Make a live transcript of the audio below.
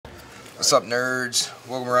What's up, nerds?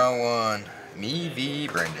 Welcome to round one. Me v.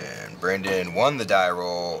 Brendan. Brendan won the die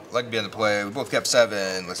roll. Like to be on the play. We both kept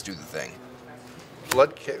 7. Let's do the thing.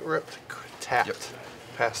 Blood kit ripped, tapped. Yep.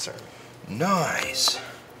 Pass turn. Nice.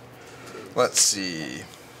 Let's see.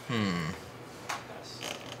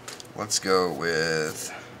 Let's go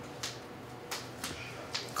with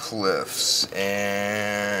Cliffs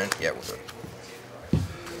and yeah, we'll go.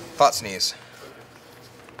 Pot sneeze.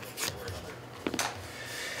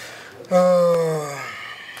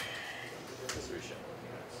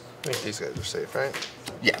 I think these guys are safe, right?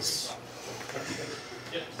 Yes.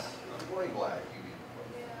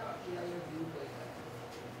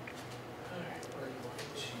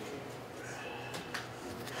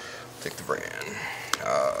 Take the brand.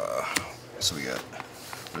 So we got,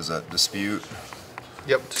 what is that, dispute?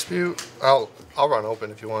 Yep, dispute. I'll run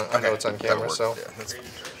open if you want. Okay. I know it's on camera, so. Yeah, that's fine.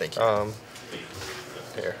 Thank you.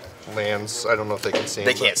 Here, lands. I don't know if they can see.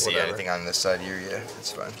 They can't see anything on this side here. Yeah,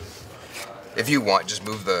 it's fine. If you want, just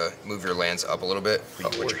move your lands up a little bit. You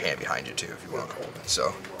can put your hand behind you too if you want.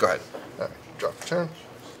 So go ahead. All right, drop the turn.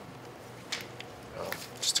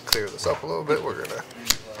 Just to clear this up a little bit, we're gonna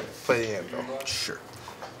play the anvil. Sure.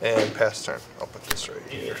 And pass turn. I'll put this right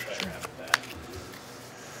here.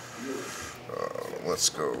 Let's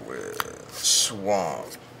go with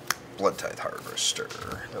Swamp. Blood Tithe Harvester.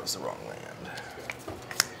 That was the wrong land.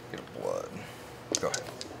 Get a blood. Go ahead.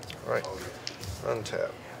 All right.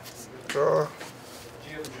 Untap. Draw.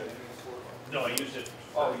 No, I used it.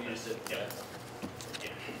 Oh, you used it. Yeah.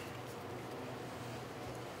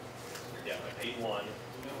 Yeah, I paid 1.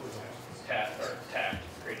 Tapped,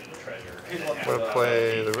 created a treasure. I'm gonna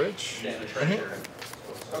play the Ridge. The treasure.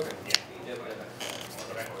 Okay.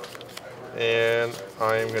 And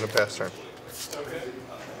I'm gonna pass turn.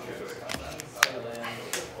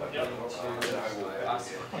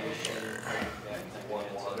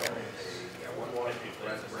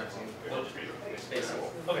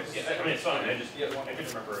 Okay, yeah, I mean, it's fine. I couldn't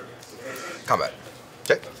remember. Combat.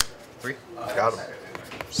 Okay. 3. Got him.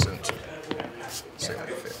 Sent. Save my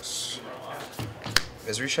face.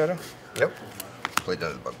 Misery Shadow? Yep. Play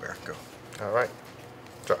down to the Bugbear. Go. All right.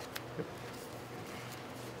 Draw. Yep.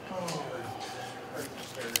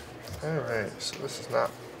 All right. So this is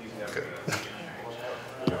not good.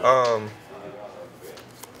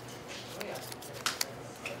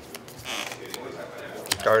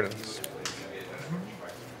 Gardens.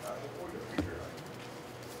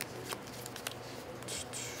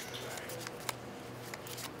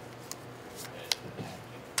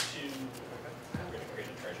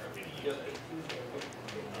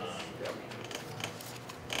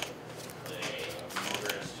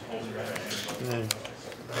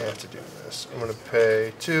 I have to do this. I'm gonna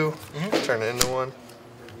pay 2, turn it into 1,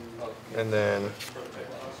 and then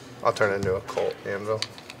I'll turn it into a Colt Anvil.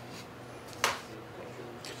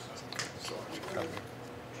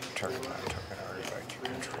 Target artifact you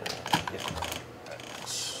control.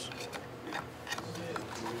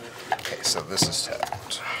 Okay, so this is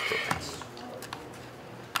tapped.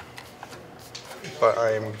 But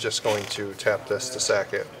I am just going to tap this to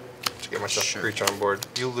sack it to get myself a creature on board.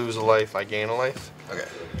 You lose a life, I gain a life. Okay.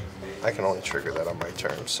 I can only trigger that on my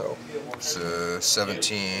turn, so. So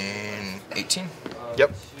 17, 18?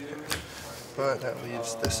 Yep. But that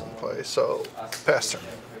leaves this in play, so pass turn.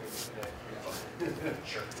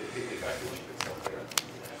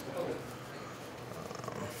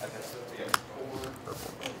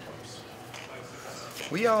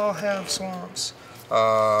 We all have swamps.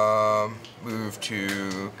 Move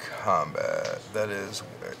to combat. That is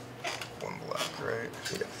 1 black, right?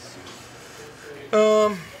 Yeah.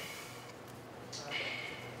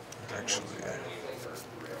 Actually,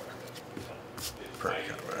 per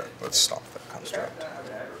combat. Let's stop that construct.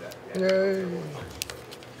 Yay.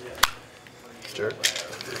 Jerk.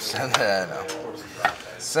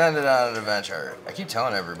 Send it on an adventure. I keep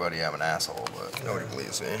telling everybody I'm an asshole, but nobody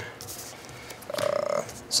believes me.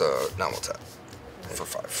 So now we'll tap for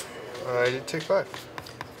 5. I did take 5.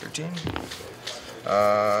 13.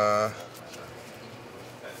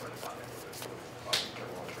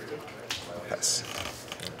 Pass.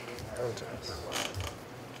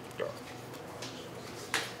 Draw.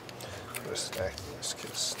 This stack this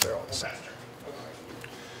because they're all the same.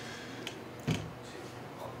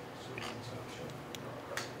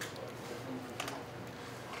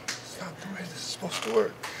 It's not the way this is supposed to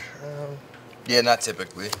work. Yeah, not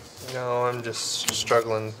typically. No, I'm just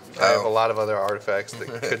struggling. I have a lot of other artifacts that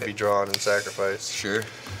could be drawn and sacrificed. Sure.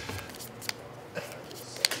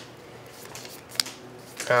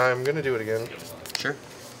 I'm gonna do it again. Sure.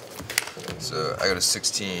 So I go to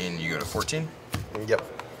 16, you go to 14? Yep.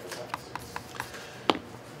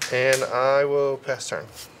 And I will pass turn.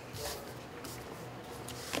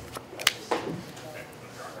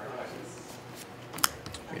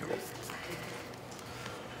 Beautiful.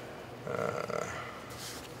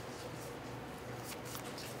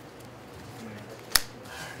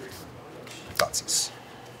 Thoughtseize.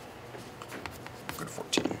 Go to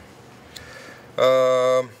 14.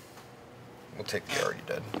 We'll take the already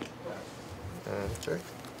dead. Okay.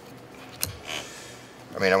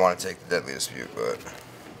 I mean, I want to take the Deadly Dispute, but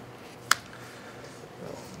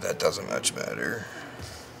that doesn't much matter.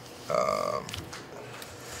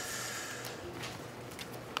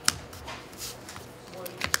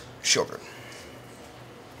 Children.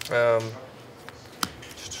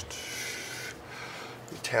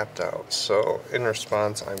 You tapped out, so in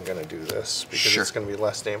response, I'm gonna do this because Sure. it's gonna be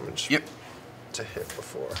less damage Yep. to hit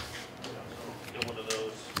before. Get one of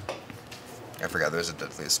those. I forgot there's a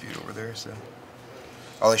Deadly Dispute over there, so.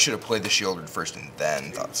 Oh, they should have played the Shieldred first and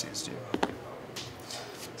then Thoughtseize too.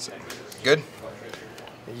 So, good?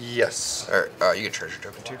 Yes. Alright, you get treasure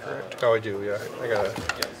token too, correct? Oh, I do. Yeah, I got it.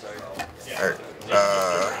 Alright,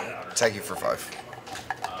 attack you for 5.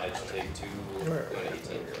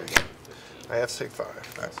 I have to take 5.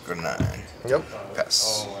 Alright, go to 9. Yep.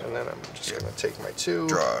 Pass. And then I'm just gonna take my 2.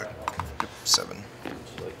 Draw. 7.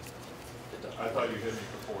 I thought you hit me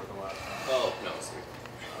before the last time. Oh, no.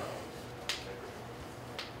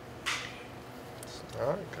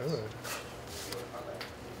 Not good.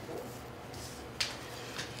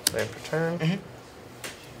 And for turn.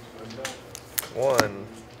 1,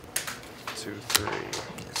 2, 3.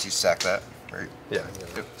 So you sack that, right? Yeah.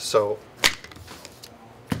 Yep. So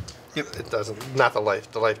Yep. it doesn't. Not the life.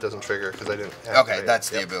 The life doesn't trigger because I didn't. Okay, activate it. that's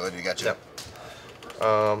the Yep. ability. Gotcha. Yep.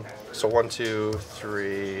 So 1, 2,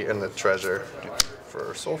 3, and the treasure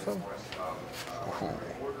for Soulfin. Ooh.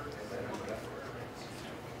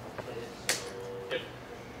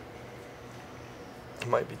 It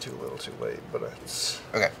might be too little, too late, but it's.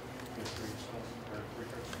 Okay.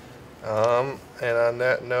 And on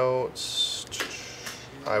that note,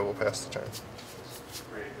 I will pass the turn.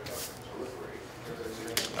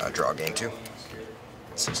 Draw game 2.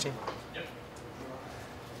 16.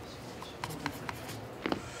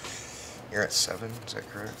 You're at 7, is that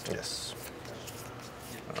correct? Yes.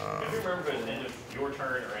 Do you remember at the end of your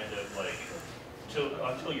turn or end of like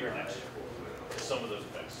until your next turn? Some of those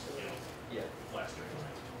effects, last turn.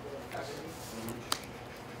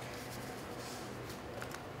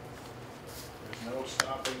 There's no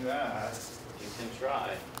stopping that. You can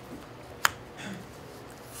try.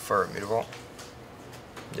 For Mutavault.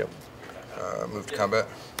 Yep. Move to combat.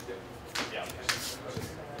 Yeah.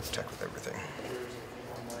 Attack with everything.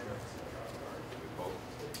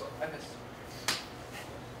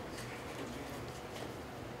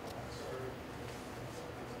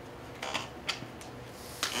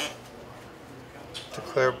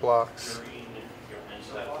 Declare blocks.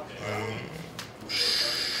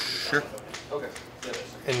 Sure.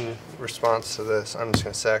 In response to this, I'm just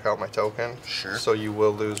going to sack out my token. Sure. So you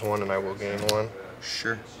will lose 1 and I will gain 1.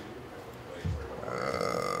 Sure.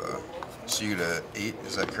 So you to 8,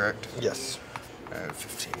 is that correct? Yes. I have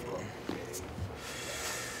 15.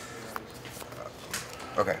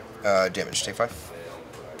 Okay. Damage, take 5.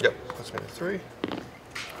 Yep. Puts me to 3.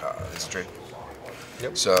 It's a trade.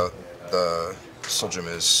 Yep. So the Soul Gem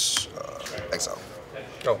is exile.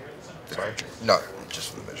 Oh, sorry. No,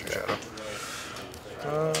 just for the measure shadow.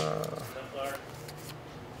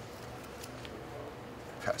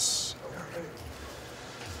 Pass.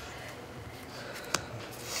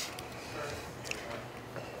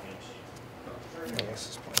 This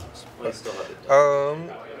is pointless. We still have it.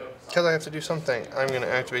 Because I have to do something, I'm going to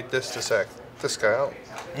activate this to sack this guy out.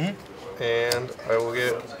 And I will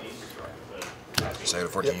get. So I go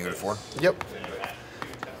to 14, you go to 4. Yep.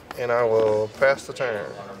 And I will pass the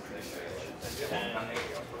turn.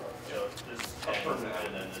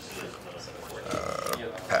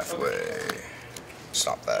 Pathway.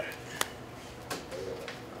 Stop that.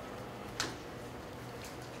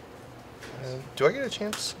 Do I get a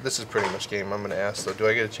chance? This is pretty much game. I'm going to ask though. Do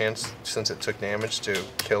I get a chance since it took damage to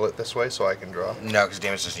kill it this way so I can draw? No, because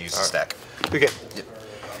damage doesn't use the stack. Okay. Yep.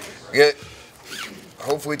 We get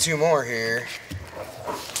hopefully 2 more here.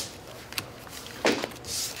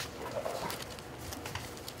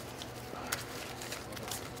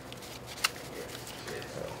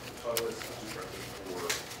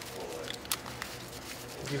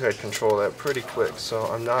 You had control of that pretty quick, so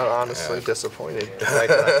I'm not honestly disappointed. The fact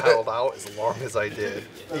that I held out as long as I did,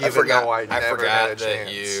 even though I never had a chance.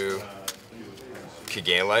 That you could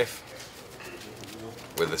gain life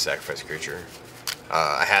with the sacrifice creature.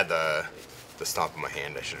 I had the the stomp in my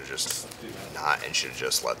hand. I should have just not, and should have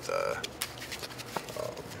just let the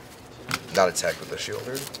not attack with the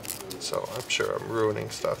shielder. So I'm sure I'm ruining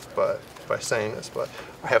stuff, but by saying this, but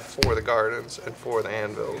I have 4 of the gardens and 4 of the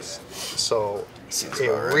anvils, so Seems it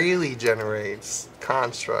about right. really generates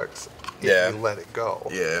constructs if Yeah. you let it go.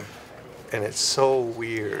 Yeah. And it's so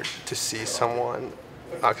weird to see someone,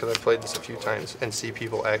 because I've played this a few times, and see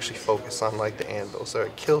people actually focus on like the anvils. They're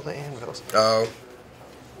like, kill the anvils. Oh.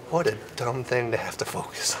 What a dumb thing to have to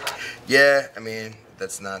focus on. Yeah. I mean,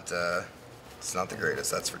 that's not. It's not the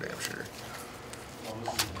greatest. That's for damn sure.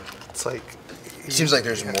 It's like It seems like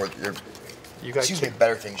there's more. you got Seems like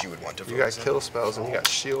better things you would want to. you got focus on. kill spells and you got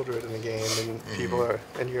shield rid in the game, and people are,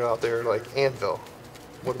 and you're out there like anvil.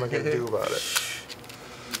 What am I gonna do about it?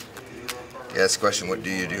 Yeah, that's the question. What do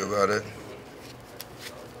you do about it?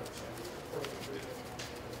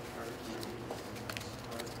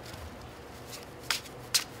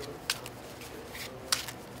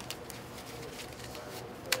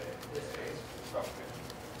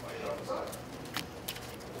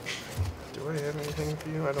 Do I have anything for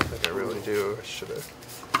you? I don't think I really do. I should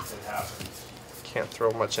have. Can't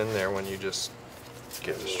throw much in there when you just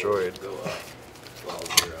get destroyed.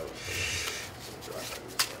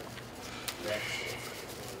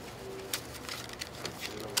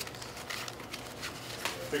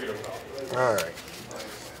 All right.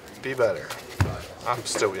 Be better. I'm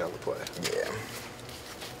still young to play. Yeah.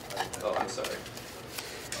 Oh, I'm sorry.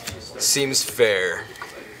 Seems fair.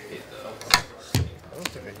 I don't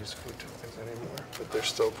think I use food tokens anymore, but they're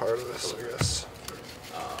still part of this, I guess.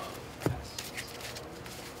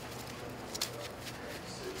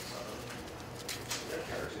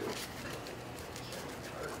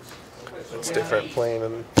 It's different playing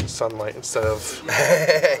in sunlight instead of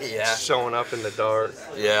Yeah. showing up in the dark.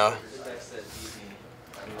 Yeah.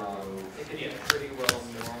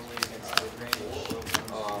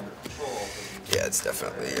 Yeah, it's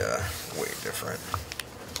definitely way different.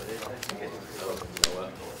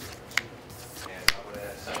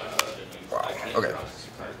 Wow. Okay.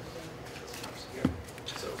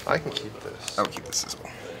 I can keep this. I will keep this as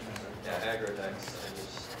well. Yeah, aggro decks.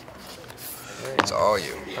 It's all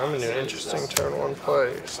you. I'm in an interesting turn 1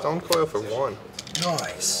 play. Stone Coil for 1.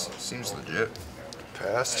 Nice. Seems legit.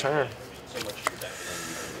 Pass turn.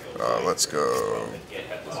 Let's go.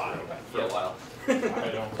 For a while.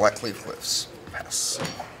 Blackleaf Cliffs. Pass.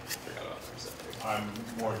 I'm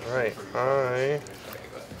more. Alright,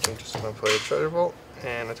 I'm just going to play a Treasure Vault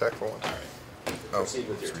and attack for 1. Oh, it's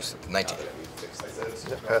reset. 19.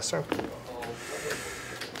 Yeah, pass turn.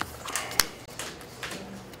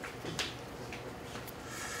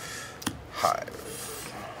 Hive.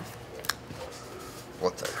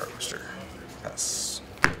 What the harvester? Pass.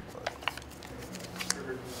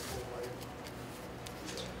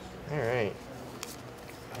 Alright.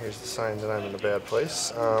 Here's the sign that I'm in a bad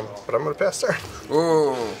place. But I'm going to pass turn.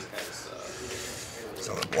 Ooh.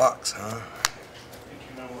 Some of the blocks, huh?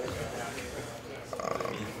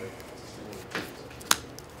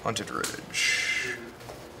 Haunted Ridge.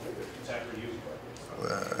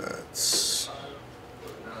 Let's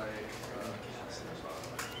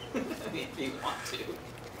If you want to.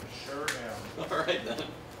 Sure am. Alright then.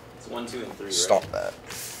 It's 1, 2, and 3, right? stomp that.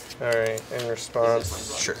 Alright, in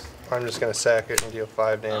response, Sure. I'm just going to sack it and deal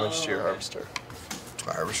 5 damage to your harvester. To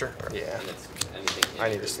my harvester? Or- Yeah. And it's anything I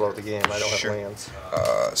need to slow the game. I don't Sure. have lands.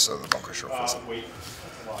 So the bunker shuffles. Wait.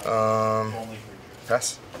 Um, Only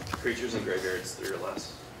pass. creatures in graveyards 3 or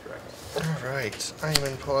less. Correct. Alright, I am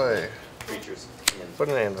in play. Creatures in Put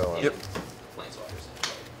an anvil in. Yep.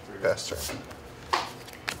 planeswalkers. Pass turn.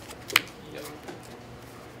 Yep.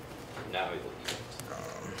 Now we will eat.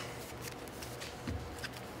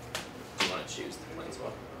 Do you want to choose the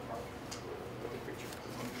planeswalker? Or the creature?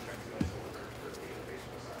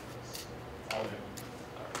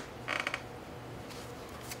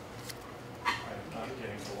 I'm not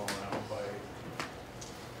getting blown out by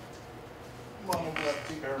mono black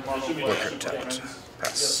or mono black. Booker tapped.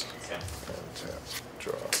 Pass. Tap.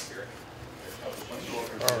 Draw.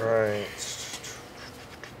 Alright.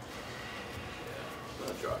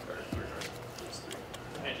 Draw a card. Just 3.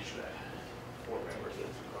 And you should have 4 members.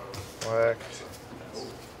 Black.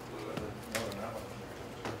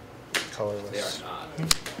 They Colorless. are not.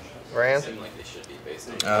 Ran. Seem like they should be based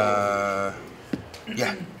on.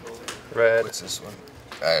 Yeah. Red. What's this one?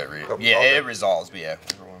 I read. Oh, Yeah, okay. it resolves, but yeah.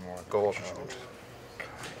 One more. Gold hound.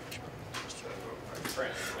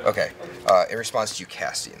 Okay. In response to you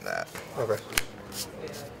casting that, Okay.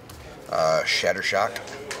 Shatter Shock.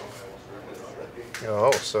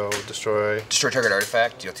 Oh, so destroy. Destroy target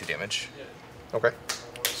artifact, deal 2 damage. Okay.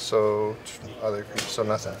 So so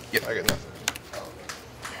nothing. Yep. I get nothing.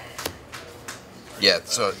 Yeah,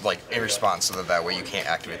 so like in response, so that way you can't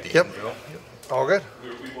activate the Yep. anvil. All good.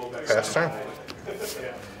 Pass turn.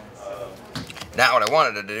 Not what I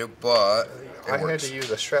wanted to do, but it I had works. to use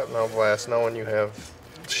a shrapnel blast knowing you have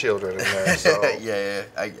Shieldred in there, so... yeah,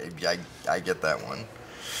 I get that one.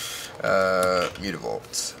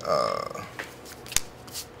 Mutavault.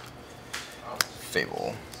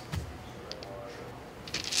 Fable.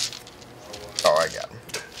 Oh, I got him.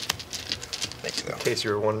 Thank you, though. In case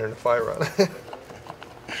you were wondering if I run.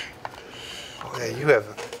 Oh, yeah, you have...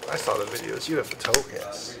 I saw the videos. You have the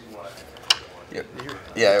tokens. Yep.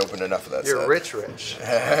 Yeah, I opened enough of that You're set. rich.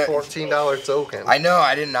 $14 token. I know,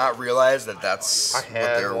 I did not realize that that's I what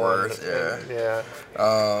had they're one, worth. Yeah.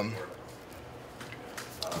 Yeah.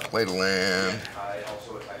 Play the land.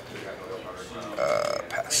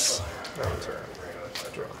 Pass.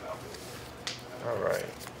 Alright.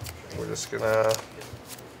 We're just gonna...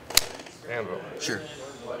 Anvil. Sure.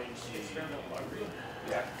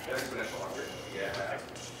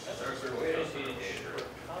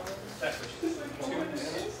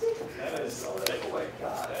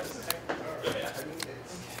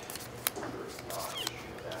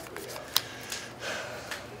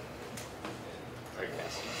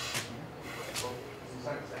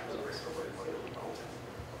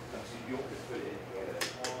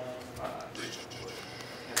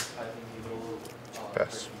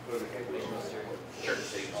 Pass.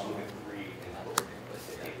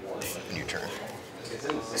 New turn.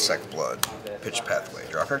 Sec blood. Pitch pathway.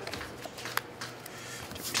 Draw card.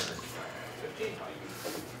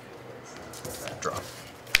 Draw.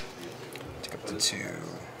 Take up to 2.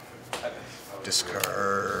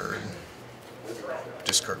 Discard.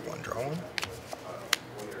 Discard 1. Draw 1.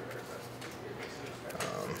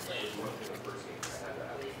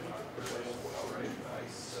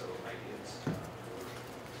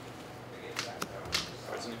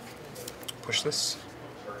 Push this.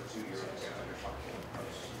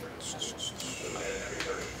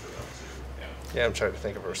 Yeah, I'm trying to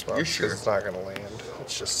think of a response. You're sure? 'Cause it's not going to land.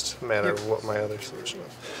 It's just a matter of what my other solution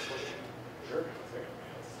is.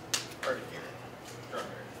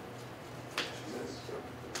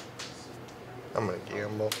 I'm going to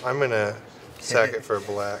gamble. I'm going to sack it for a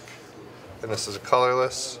black. And this is a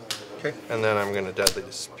colorless. Okay. And then I'm going to Deadly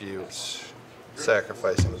Dispute,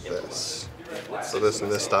 sacrificing this. So this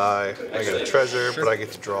and this die. I get a treasure, but I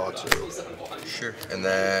get to draw 2. Sure. And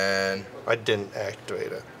then, I didn't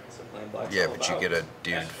activate it. yeah, but you get a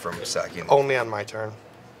dude from sacking. Only on my turn.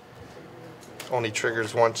 Only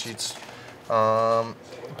triggers once each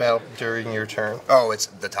battle during your turn. Oh, it's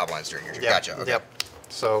the top line's during your turn. Yeah. Gotcha. Okay. Yep.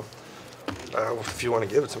 So, if you want to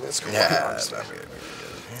give it to me, it's cool. Yeah, that'd be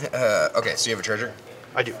good. Okay, so you have a treasure?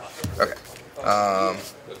 I do. Okay.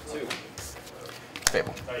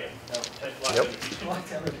 Fable. Yep.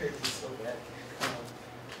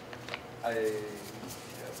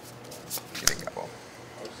 Get a couple.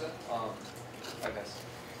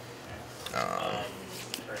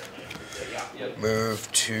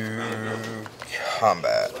 Move to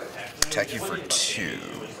combat. Attack you for 2.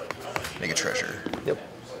 Make a treasure. Yep.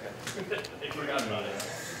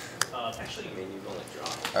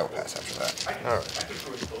 I will pass after that. Alright.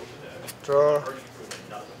 Draw.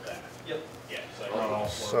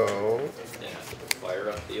 So, Fire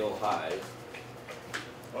up the old hive.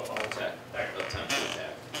 Attack. Attempt to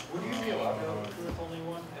attack. Would you be allowed to with only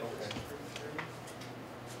one?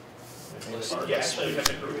 Yeah,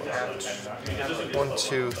 1,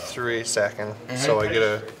 2, 3 sacking. So I get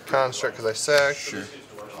a construct because I sacked. Sure.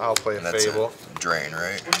 I'll play a And that's Fable. a drain,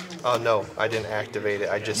 right? Oh no, I didn't activate it.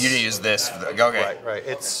 I just. You need to use this. For the, okay. Right.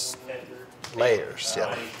 It's layers.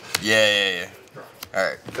 Yeah. Yeah.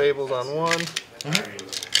 Alright. Fables on 1.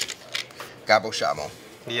 Gabo Shamo.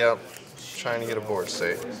 Yep. Trying to get a board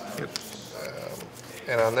state.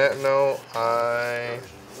 And on that note, I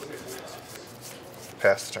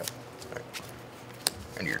pass the turn.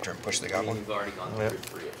 End of your turn. Push the I mean, goblin. you've already gone Yep.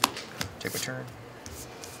 through 3. Take my turn.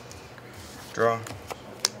 Draw.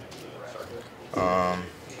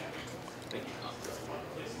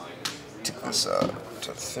 Take this up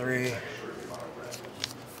to 3.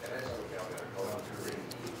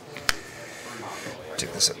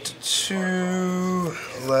 Take this up to 2.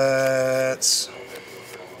 Let's.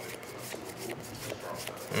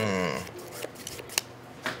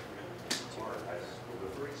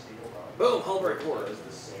 Boom, Hullbright 4.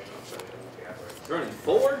 Running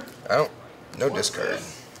 4? I don't. No discard.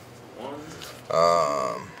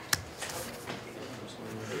 1.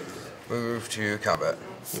 Move to combat.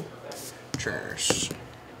 Triggers.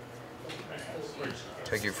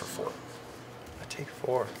 Take you for 4. I take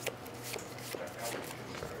 4.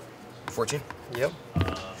 14. Yep.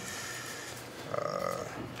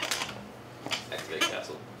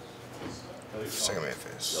 Second main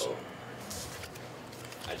phase. So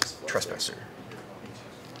I just Trespasser.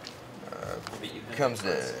 But you can Comes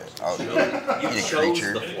to. Oh, you eat a chose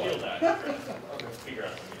creature. the flaw. Figure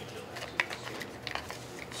out something to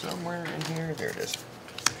kill Somewhere in here. There it is.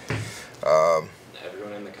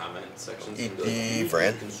 Everyone in the comment sections Eat can be like, the "You need to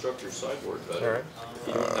Fran." construct your sideboard better. Alright. If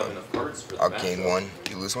you don't have enough cards for the I'll matchup, gain 1.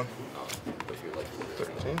 You lose 1. but you're like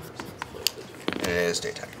 13. And it is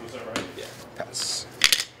daytime. Yeah. Pass.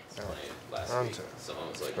 Last On week, to- someone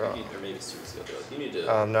was like, oh. you need, or maybe 2 weeks ago, they're like, you need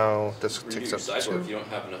to No, this redo takes your up to sideboard if 2. you don't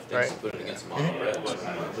have enough things Right. to put it against mono red.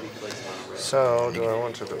 Nobody plays mono red. So, do I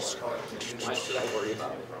want to discard? Why should I worry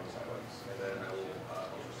about it?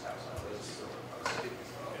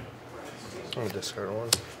 I'm going to discard 1.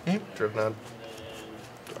 Drivnod.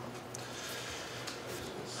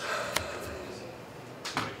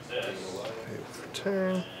 Pay for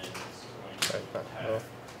turn. Well,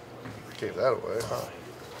 gave that away, huh?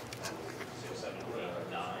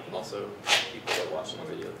 Also, people are watching the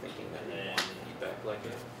video thinking that we want feedback like a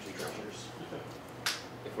tree treasures.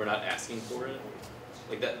 If we're not asking for it,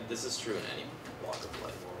 like that, this is true in any walk of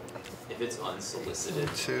life. If it's unsolicited,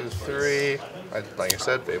 2, 3. Like I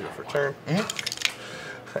said, pay for turn. I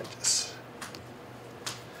just.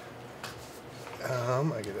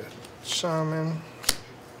 I get a shaman.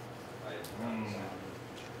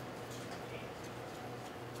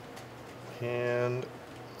 And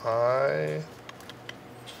I.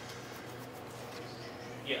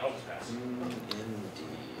 Yeah, I'll just pass. Indeed.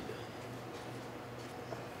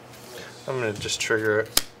 I'm gonna just trigger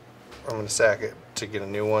it. I'm gonna sack it to get a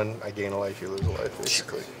new one. I gain a life, you lose a life,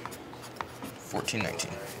 basically. 14,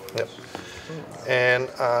 19. Yep. And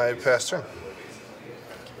I pass turn.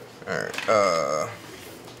 Alright,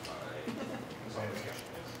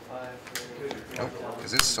 nope,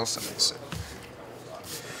 because it's still something to sit.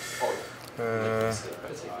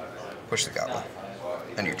 Push the goblin.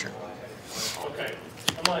 End your turn. Okay.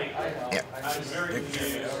 I'm like, Yeah. I'm very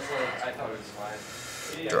confused.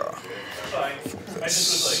 Yeah, Draw. fine. I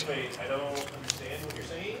just was like, wait, I don't understand what you're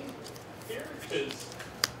saying here, because.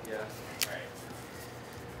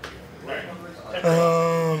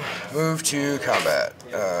 Alright. Move to combat.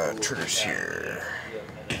 Triggers here.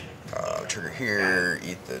 Trigger here.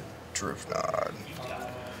 Eat the Drivnod.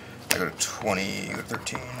 I go to 20. You go to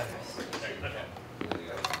 13.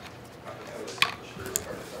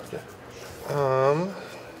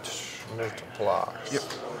 Move to block. Yep.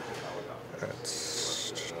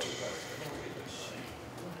 That's.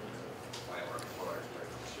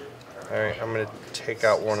 Alright, I'm gonna take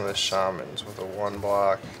out one of the shamans with a 1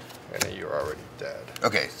 block, and you're already dead.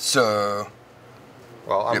 Okay, so.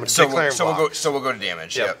 Well, I'm Yep, so declaring we'll go. blocks. So we'll go to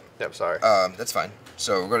damage. Yep. Yep. Sorry. That's fine.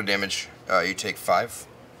 So we'll go to damage. You take 5.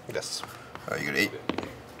 Yes. You get 8.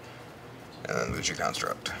 And then lose your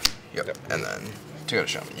construct. Yep. Yep. And then take out a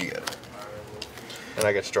shaman. You get it. And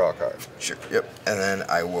I get to draw a card. Sure. Yep. And then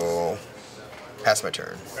I will pass my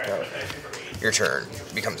turn. Alright. Your turn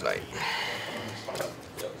becomes night.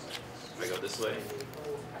 I go this way.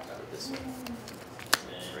 I go this way.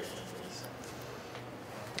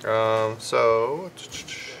 So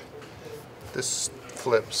this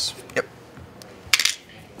flips. Yep.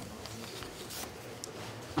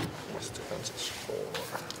 This defense is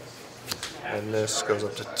 4. And this goes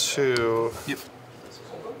up to 2. Yep.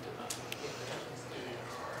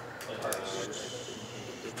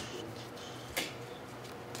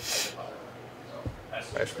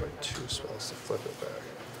 I have to play 2 spells to flip it back.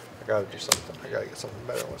 I gotta do something. I gotta get something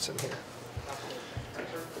better than what's in here.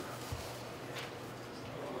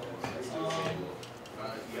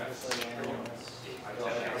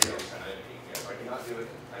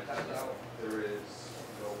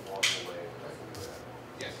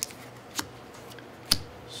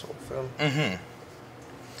 Soul film. Mm-hmm.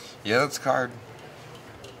 Yeah, that's a card.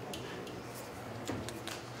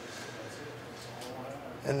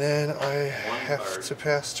 And then I have to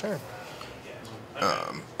pass turn.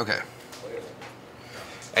 Okay.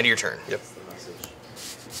 End of your turn. Yep.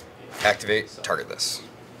 Activate, target this.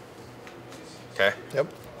 Okay? Yep.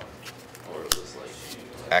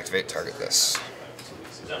 Activate, target this.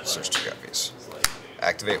 Search 2 copies.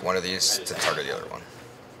 Activate one of these to target the other one.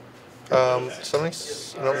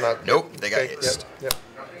 Something's no, not. Nope, they got okay, haste. Yep.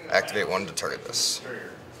 Activate one to target this.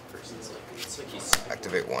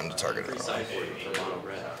 Activate one to target it.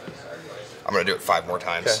 I'm gonna do it 5 more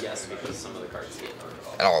times, Okay. Yes, because some of the cards get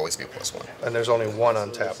and I'll always be +1. And there's only 1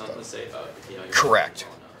 on tap something though. to say about it. You know, you're Correct.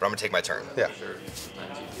 But I'm gonna take my turn. Yeah. sure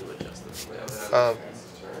sometimes you do adjust this.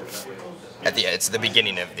 At the end, it's the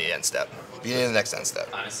beginning of the end step. Beginning of the next end step.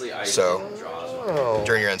 Honestly, I So- draw. Oh.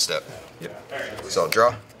 During your end step. So I'll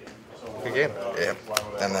draw. Good game. Yeah.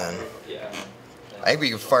 And then Yeah. I think we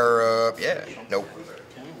can fire up. Yeah. Nope.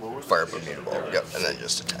 Fire up a meter ball. Yep. And then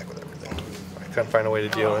just attack with everything. I couldn't find a way to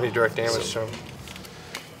deal any direct damage to him.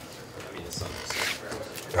 I mean, the sun is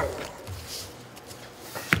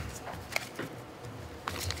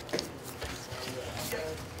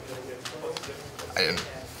I didn't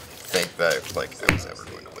think that like I was ever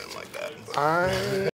going to win like that. But. I